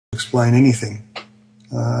explain anything.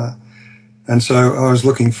 And so I was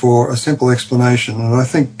looking for a simple explanation, and I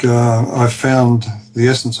think I've found the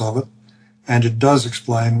essence of it, and it does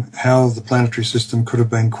explain how the planetary system could have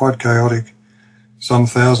been quite chaotic some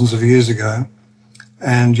thousands of years ago,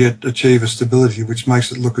 and yet achieve a stability which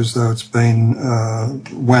makes it look as though it's been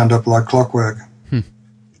wound up like clockwork.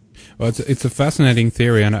 Well, it's a fascinating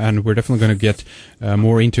theory, and we're definitely going to get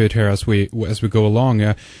more into it here as we go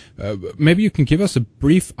along. Maybe you can give us a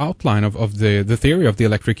brief outline of the theory of the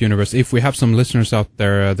electric universe, if we have some listeners out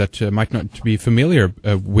there that might not be familiar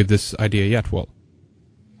with this idea yet. Well,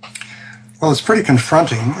 it's pretty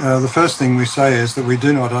confronting. The first thing we say is that we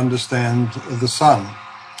do not understand the sun,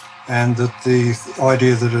 and that the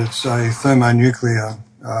idea that it's a thermonuclear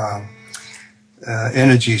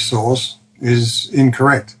energy source is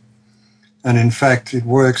incorrect. And in fact, it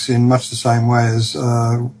works in much the same way as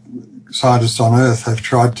scientists on Earth have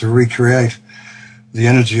tried to recreate the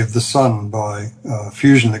energy of the sun by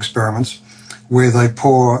fusion experiments, where they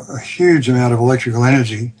pour a huge amount of electrical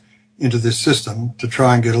energy into this system to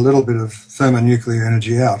try and get a little bit of thermonuclear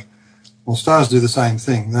energy out. Well, stars do the same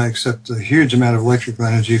thing. They accept a huge amount of electrical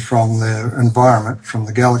energy from their environment, from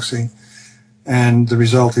the galaxy, and the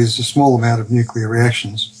result is a small amount of nuclear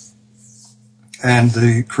reactions and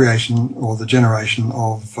the creation or the generation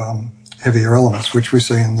of heavier elements, which we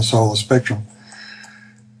see in the solar spectrum.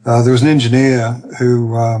 There was an engineer who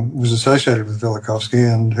was associated with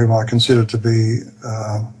Velikovsky and whom I consider to be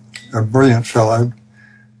a brilliant fellow,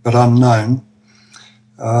 but unknown.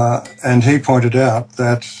 And he pointed out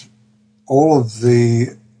that all of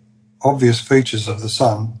the obvious features of the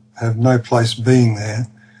sun have no place being there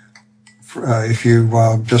if you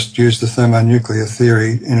just use the thermonuclear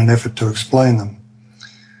theory in an effort to explain them.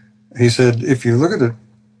 He said, if you look at it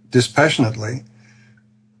dispassionately,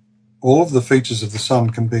 all of the features of the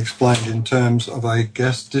sun can be explained in terms of a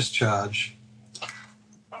gas discharge.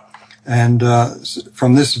 And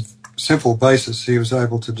from this simple basis, he was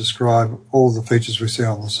able to describe all the features we see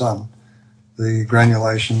on the sun, the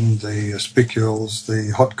granulation, the spicules,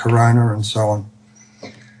 the hot corona, and so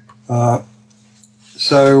on.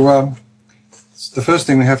 So the first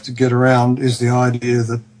thing we have to get around is the idea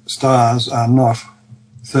that stars are not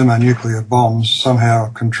thermonuclear bombs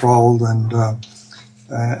somehow controlled and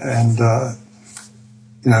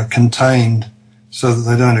contained so that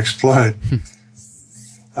they don't explode.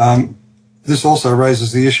 This also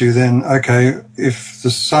raises the issue then, okay, if the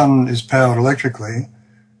sun is powered electrically,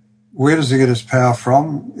 where does it get its power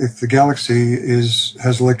from? If the galaxy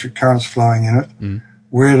has electric currents flowing in it,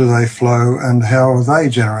 where do they flow and how are they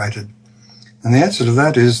generated? And the answer to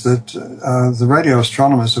that is that the radio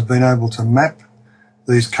astronomers have been able to map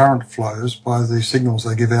these current flows by the signals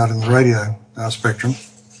they give out in the radio spectrum,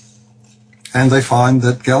 and they find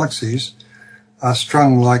that galaxies are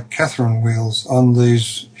strung like Catherine wheels on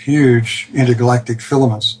these huge intergalactic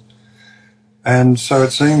filaments. And so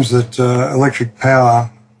it seems that electric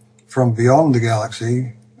power from beyond the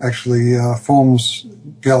galaxy actually forms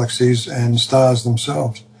galaxies and stars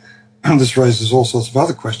themselves. This raises all sorts of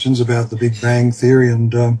other questions about the Big Bang theory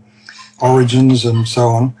and origins and so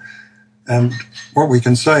on. And what we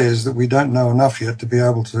can say is that we don't know enough yet to be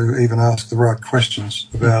able to even ask the right questions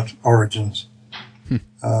about origins.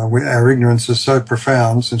 Our ignorance is so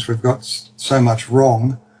profound, since we've got so much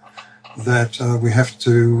wrong, that we have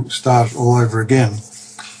to start all over again.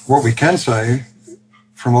 What we can say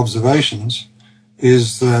from observations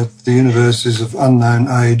is that the universe is of unknown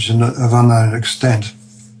age and of unknown extent.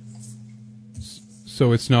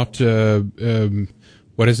 So it's not,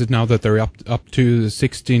 what is it now that they're up to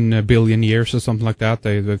 16 billion years or something like that?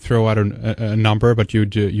 They throw out a number, but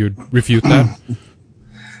you'd refute that?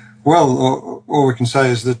 Well, all we can say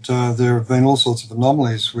is that there have been all sorts of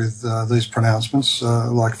anomalies with these pronouncements,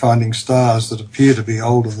 like finding stars that appear to be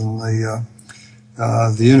older than the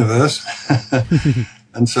universe,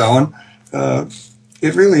 and so on.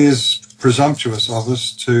 It really is presumptuous of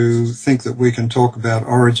us to think that we can talk about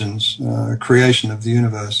origins, creation of the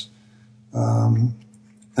universe,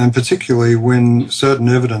 and particularly when certain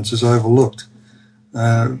evidence is overlooked.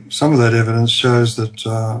 Some of that evidence shows that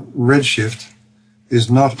redshift is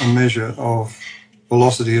not a measure of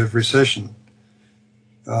velocity of recession.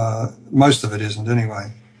 Most of it isn't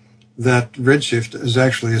anyway. That redshift is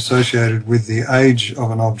actually associated with the age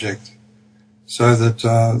of an object, so that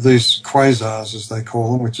these quasars, as they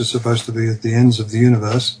call them, which are supposed to be at the ends of the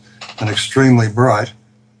universe and extremely bright,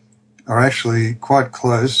 are actually quite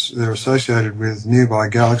close. They're associated with nearby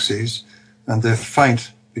galaxies, and they're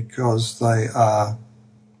faint because they are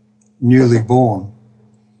newly born.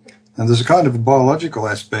 And there's a kind of a biological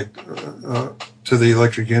aspect to the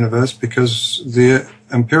electric universe because the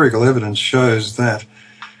empirical evidence shows that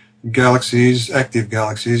galaxies, active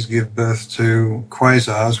galaxies, give birth to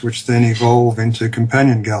quasars, which then evolve into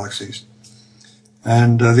companion galaxies.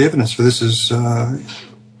 And the evidence for this is,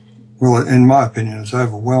 well, in my opinion, it's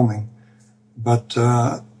overwhelming. But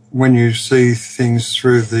when you see things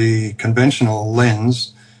through the conventional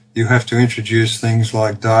lens, you have to introduce things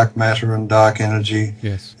like dark matter and dark energy,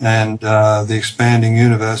 yes, and the expanding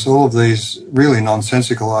universe, all of these really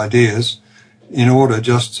nonsensical ideas, in order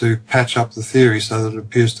just to patch up the theory so that it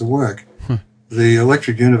appears to work. The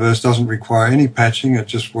electric universe doesn't require any patching. It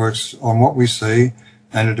just works on what we see,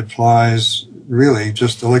 and it applies really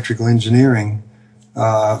just electrical engineering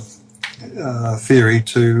theory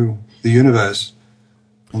to the universe.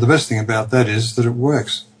 And the best thing about that is that it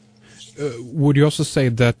works. Would you also say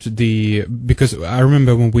that because I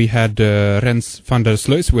remember when we had Rens van der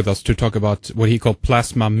Sluis with us to talk about what he called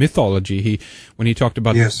plasma mythology, when he talked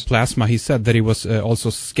about plasma, he said that it was also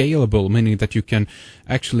scalable, meaning that you can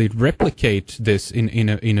actually replicate this in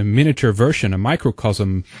a miniature version, a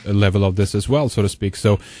microcosm level of this as well, so to speak.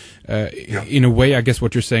 So in a way, I guess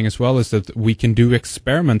what you're saying as well is that we can do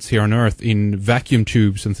experiments here on Earth in vacuum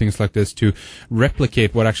tubes and things like this to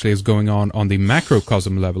replicate what actually is going on the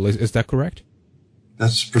macrocosm level. Is that correct?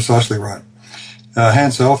 That's precisely right.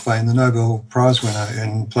 Hans Alfvén, the Nobel Prize winner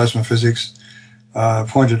in plasma physics,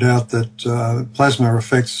 pointed out that plasma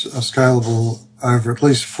effects are scalable over at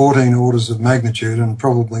least 14 orders of magnitude and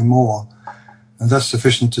probably more. And that's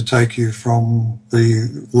sufficient to take you from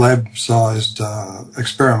the lab-sized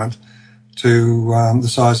experiment to the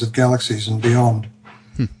size of galaxies and beyond.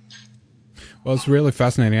 Well, it's really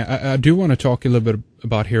fascinating. I do want to talk a little bit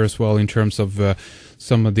about here as well in terms of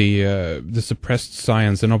some of the suppressed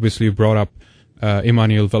science, and obviously you brought up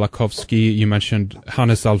Emanuel Velikovsky. You mentioned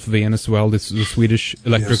Hannes Alfvén as well, the Swedish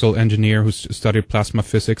electrical engineer who studied plasma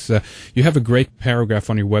physics. You have a great paragraph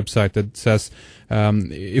on your website that says,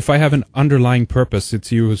 if I have an underlying purpose,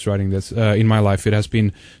 it's you who's writing this, in my life, it has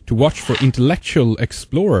been to watch for intellectual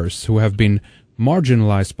explorers who have been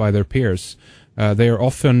marginalized by their peers. They are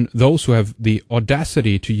often those who have the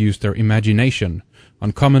audacity to use their imagination,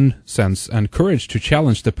 uncommon sense, and courage to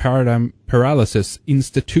challenge the paradigm paralysis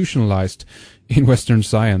institutionalized in Western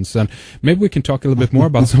science. And maybe we can talk a little bit more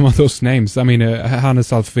about some of those names. I mean, Hannes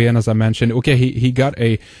Alfvén, as I mentioned, okay, he got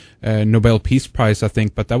a Nobel Peace Prize, I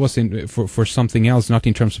think, but that was for something else, not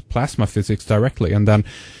in terms of plasma physics directly. And then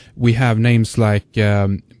we have names like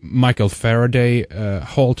Michael Faraday,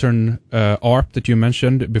 Haltern Arp that you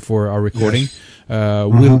mentioned before our recording,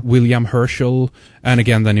 William Herschel, and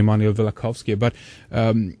again then Emanuel Velikovsky. But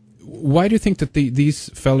why do you think that these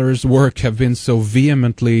fellers' work have been so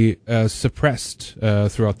vehemently suppressed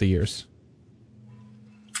throughout the years?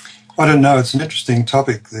 I don't know. It's an interesting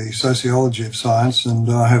topic, the sociology of science,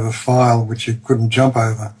 and I have a file which you couldn't jump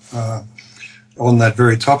over on that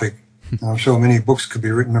very topic. I'm sure many books could be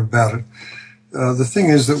written about it. The thing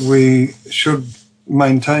is that we should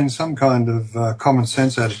maintain some kind of common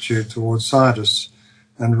sense attitude towards scientists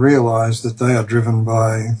and realize that they are driven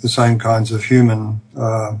by the same kinds of human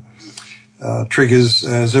triggers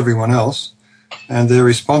as everyone else, and their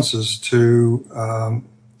responses to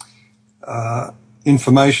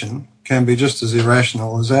information can be just as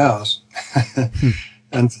irrational as ours.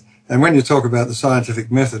 And when you talk about the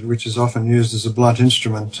scientific method, which is often used as a blunt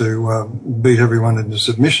instrument to beat everyone into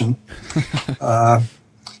submission, there are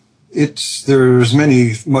as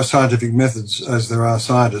many scientific methods as there are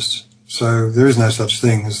scientists. So there is no such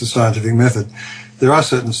thing as the scientific method. There are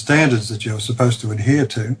certain standards that you're supposed to adhere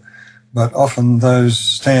to, but often those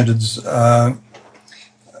standards are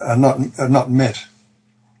not met.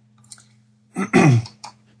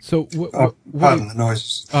 So, pardon the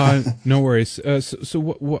noises. No worries.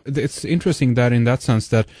 So it's interesting that in that sense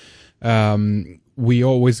that we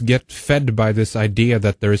always get fed by this idea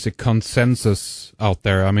that there is a consensus out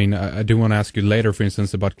there. I mean, I do want to ask you later, for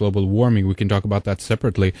instance, about global warming. We can talk about that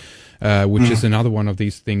separately, which is another one of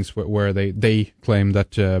these things where they claim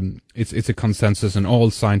that it's a consensus and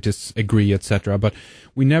all scientists agree, etc. But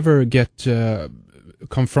we never get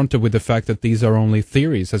confronted with the fact that these are only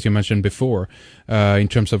theories, as you mentioned before, in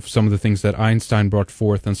terms of some of the things that Einstein brought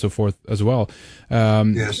forth and so forth as well.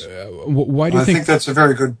 Yes. Why do you think? I think that's a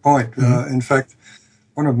very good point. In fact,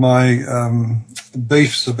 one of my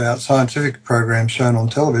beefs about scientific programs shown on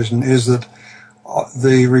television is that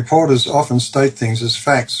the reporters often state things as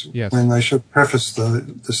facts when they should preface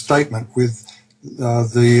the statement with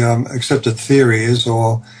the accepted theory is,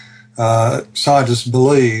 or scientists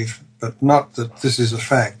believe, but not that this is a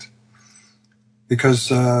fact,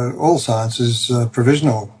 because all science is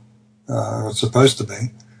provisional, it's supposed to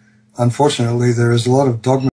be. unfortunately, there is a lot of dogma